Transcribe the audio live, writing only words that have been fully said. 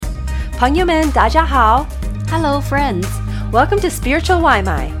朋友们，大家好 Hello, friends. Welcome to Spiritual 外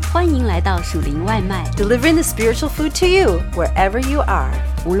卖欢迎来到属灵外卖。Delivering the spiritual food to you, wherever you are.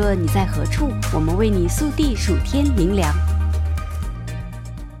 无论你在何处，我们为你速递属天灵粮。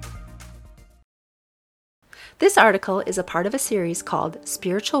This article is a part of a series called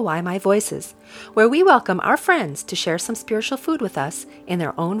Spiritual Waimai Voices, where we welcome our friends to share some spiritual food with us in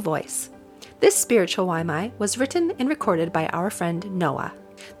their own voice. This spiritual Waimai was written and recorded by our friend Noah.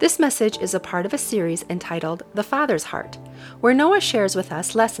 This message is a part of a series entitled The Father's Heart, where Noah shares with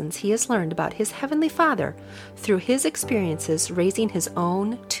us lessons he has learned about his Heavenly Father through his experiences raising his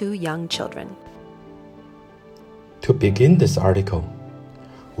own 2 young children. To begin this article,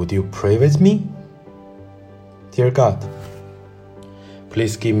 would you pray with me? Dear God,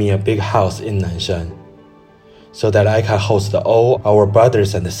 please give me a big house in Nanshan, so that I can host all our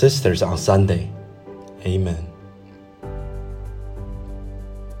brothers and sisters on Sunday. Amen.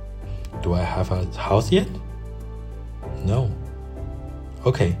 Do I have a house yet? No.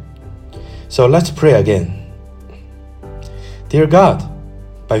 Okay, so let's pray again. Dear God,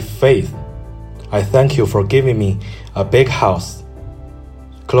 by faith, I thank you for giving me a big house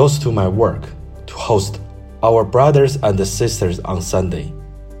close to my work to host our brothers and sisters on Sunday.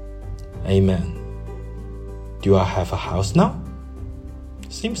 Amen. Do I have a house now?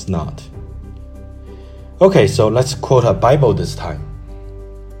 Seems not. Okay, so let's quote a Bible this time.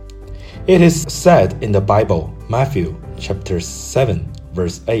 It is said in the Bible, Matthew chapter 7,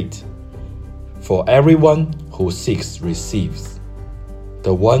 verse 8, "For everyone who seeks receives,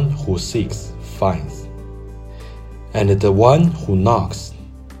 the one who seeks finds, and the one who knocks,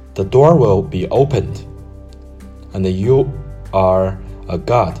 the door will be opened. And you are a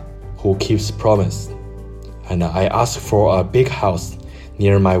God who keeps promise. And I ask for a big house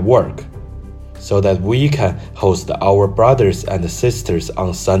near my work, so that we can host our brothers and sisters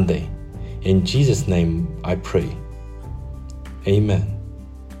on Sunday. In Jesus' name I pray. Amen."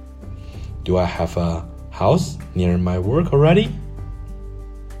 Do I have a house near my work already?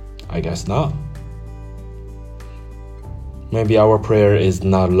 I guess not. Maybe our prayer is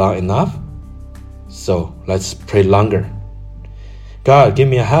not long enough? So let's pray longer. God, give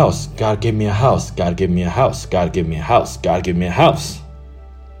me a house. God, give me a house. God, give me a house. God, give me a house. God, give me a house.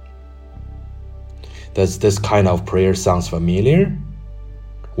 Does this kind of prayer sound familiar?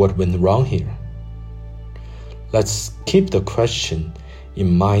 What went wrong here? Let's keep the question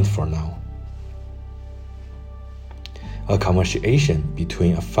in mind for now. A conversation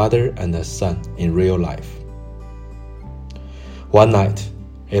between a father and a son in real life. One night,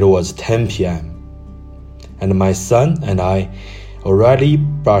 it was 10 p.m., and my son and I already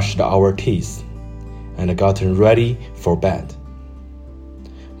brushed our teeth and gotten ready for bed.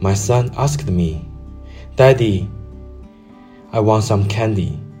 My son asked me, "Daddy, I want some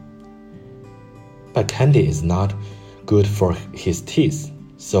candy." But candy is not good for his teeth,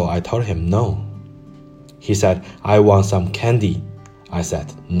 so I told him no. He said, "I want some candy." I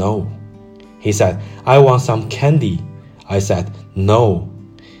said, "No." He said, "I want some candy." I said, "No."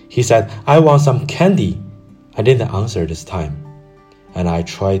 He said, "I want some candy." I didn't answer this time, and I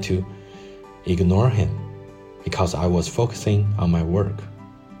tried to ignore him because I was focusing on my work.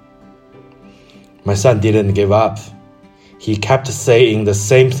 My son didn't give up. He kept saying the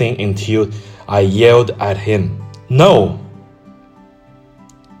same thing until I yelled at him, "No!"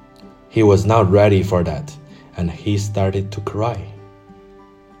 He was not ready for that, and he started to cry.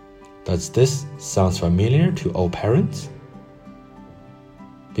 Does this sound familiar to all parents?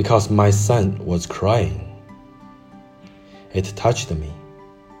 Because my son was crying, it touched me.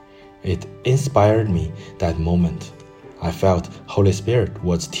 It inspired me that moment. I felt Holy Spirit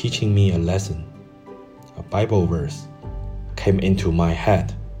was teaching me a lesson. A Bible verse came into my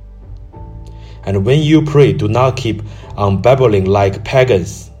head. And when you pray, do not keep on babbling like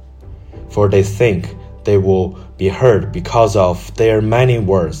pagans, for they think they will be heard because of their many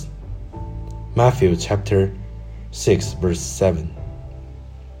words. Matthew chapter 6, verse 7.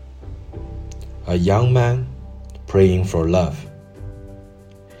 A young man praying for love.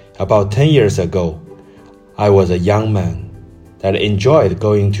 About 10 years ago, I was a young man that enjoyed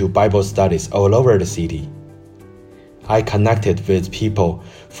going to Bible studies all over the city. I connected with people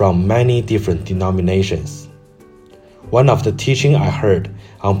from many different denominations. One of the teaching I heard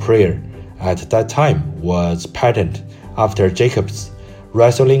on prayer at that time was patterned after Jacob's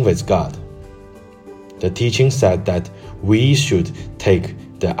wrestling with God. The teaching said that we should take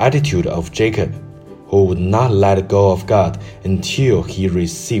the attitude of Jacob, who would not let go of God until he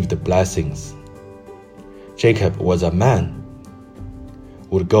received the blessings. Jacob was a man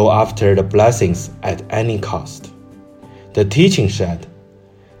who would go after the blessings at any cost. The teaching said,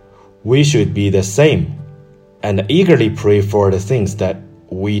 We should be the same and eagerly pray for the things that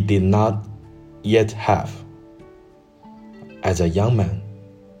we did not yet have. As a young man,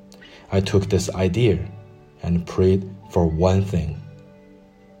 I took this idea and prayed for one thing.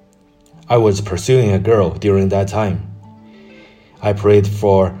 I was pursuing a girl during that time. I prayed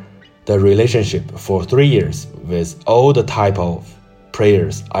for the relationship for 3 years with all the type of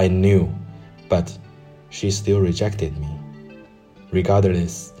prayers I knew, but she still rejected me,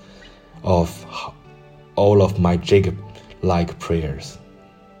 regardless of all of my Jacob-like prayers.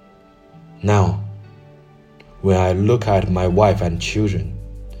 Now, when I look at my wife and children,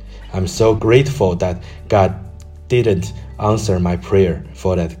 I'm so grateful that God didn't answer my prayer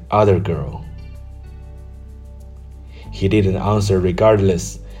for that other girl. He didn't answer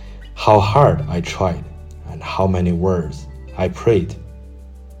regardless how hard I tried and how many words I prayed.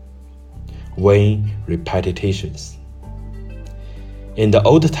 Vain repetitions. In the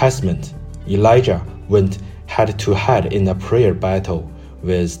Old Testament, Elijah went head-to-head in a prayer battle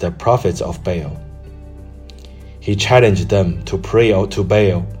with the prophets of Baal. He challenged them to pray to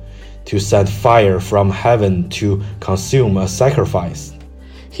Baal to send fire from heaven to consume a sacrifice.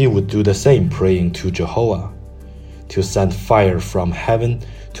 He would do the same praying to Jehovah to send fire from heaven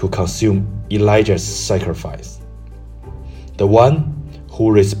to consume Elijah's sacrifice. The one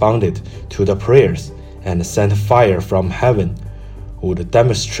who responded to the prayers and sent fire from heaven would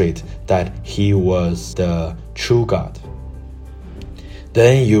demonstrate that he was the true God.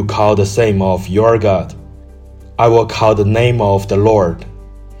 Then you call the same of your God. I will call the name of the Lord,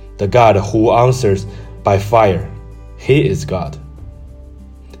 the God who answers by fire. He is God.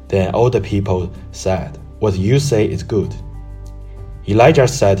 Then all the people said, "What you say is good." Elijah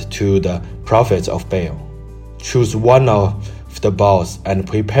said to the prophets of Baal, "Choose one of the bowls and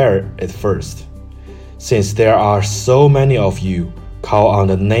prepare it first. Since there are so many of you, call on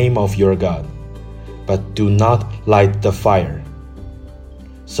the name of your God, but do not light the fire."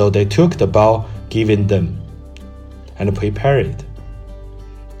 So they took the bowl given them and prepared it.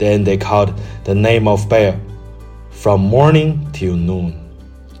 Then they called the name of Baal from morning till noon.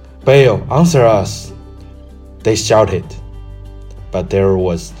 "Baal, answer us," they shouted. But there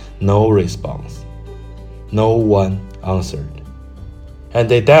was no response. No one answered. And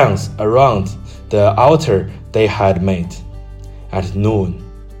they danced around the altar they had made. At noon,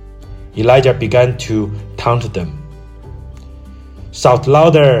 Elijah began to taunt them. "Shout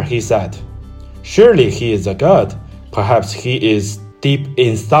louder," he said. "Surely he is a god. Perhaps he is deep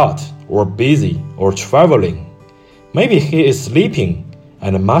in thought, or busy, or traveling. Maybe he is sleeping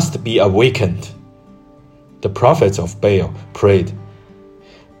and must be awakened." The prophets of Baal prayed,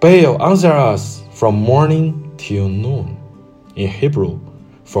 "Baal, answer us from morning till noon." In Hebrew,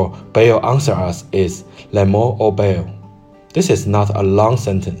 for Baal answer us is Lemo o Baal. This is not a long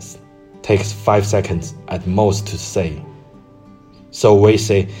sentence. Takes 5 seconds at most to say. So we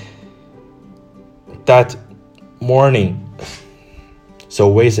say that morning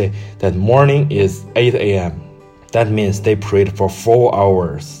is 8 a.m. That means they prayed for 4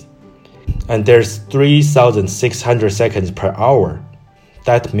 hours. And there's 3,600 seconds per hour.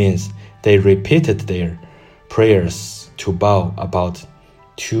 That means they repeated their prayers to Baal about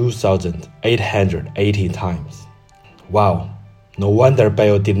 2,880 times. Wow, no wonder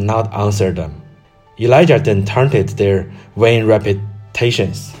Baal did not answer them. Elijah then taunted their vain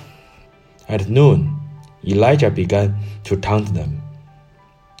repetitions. At noon, Elijah began to taunt them.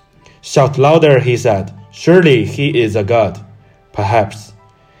 "Shout louder," he said. "Surely he is a god. Perhaps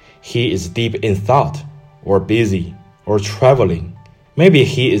he is deep in thought, or busy, or traveling. Maybe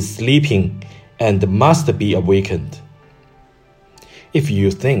he is sleeping and must be awakened." If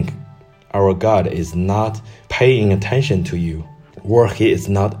you think our God is not paying attention to you, or he is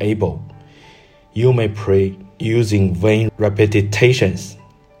not able, you may pray using vain repetitions,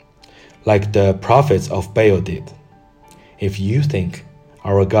 like the prophets of Baal did. If you think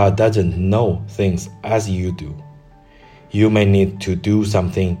our God doesn't know things as you do, you may need to do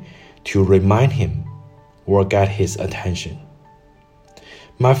something to remind him or get his attention.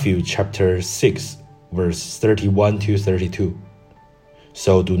 Matthew chapter 6, verse 31 to 32.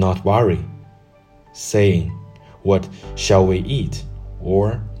 So do not worry, saying, "What shall we eat?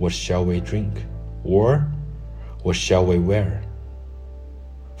 Or what shall we drink? Or what shall we wear?"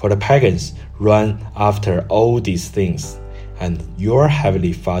 For the pagans run after all these things, and your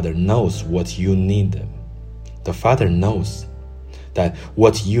heavenly Father knows what you need them. The Father knows that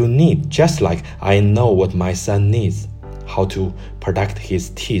what you need, just like I know what my son needs, how to protect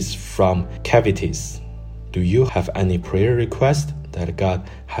his teeth from cavities. Do you have any prayer request that God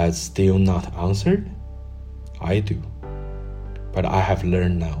has still not answered? I do. But I have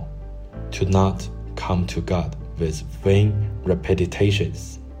learned now. to not come to God with vain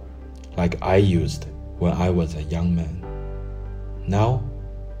repetitions like I used when I was a young man. Now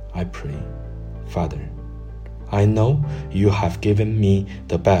I pray, Father, I know you have given me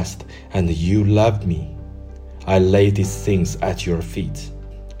the best and you love me. I lay these things at your feet.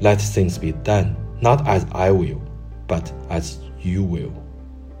 Let things be done, not as I will, but as you will.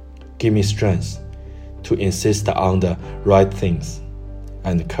 Give me strength to insist on the right things,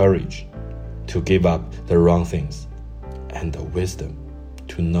 and courage to give up the wrong things, and the wisdom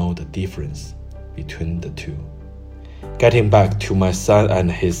to know the difference between the two. Getting back to my son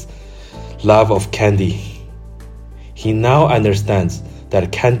and his love of candy. He now understands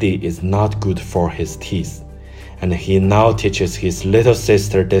that candy is not good for his teeth, and he now teaches his little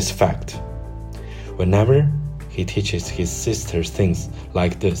sister this fact. Whenever he teaches his sister things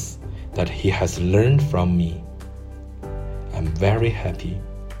like this that he has learned from me, I'm very happy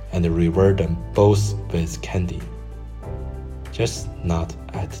and reward them both with candy, just not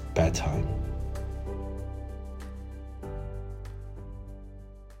at bedtime.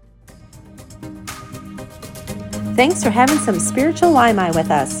 Thanks for having some spiritual Waimai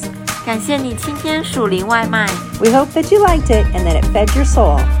with us. 感谢你今天属灵外卖， We hope that you liked it and that it fed your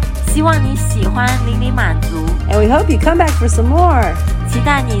soul. 希望你喜欢，灵里满足， And we hope you come back for some more. 期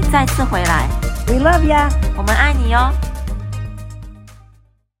待你再次回来。 We love ya. 我们爱你哟。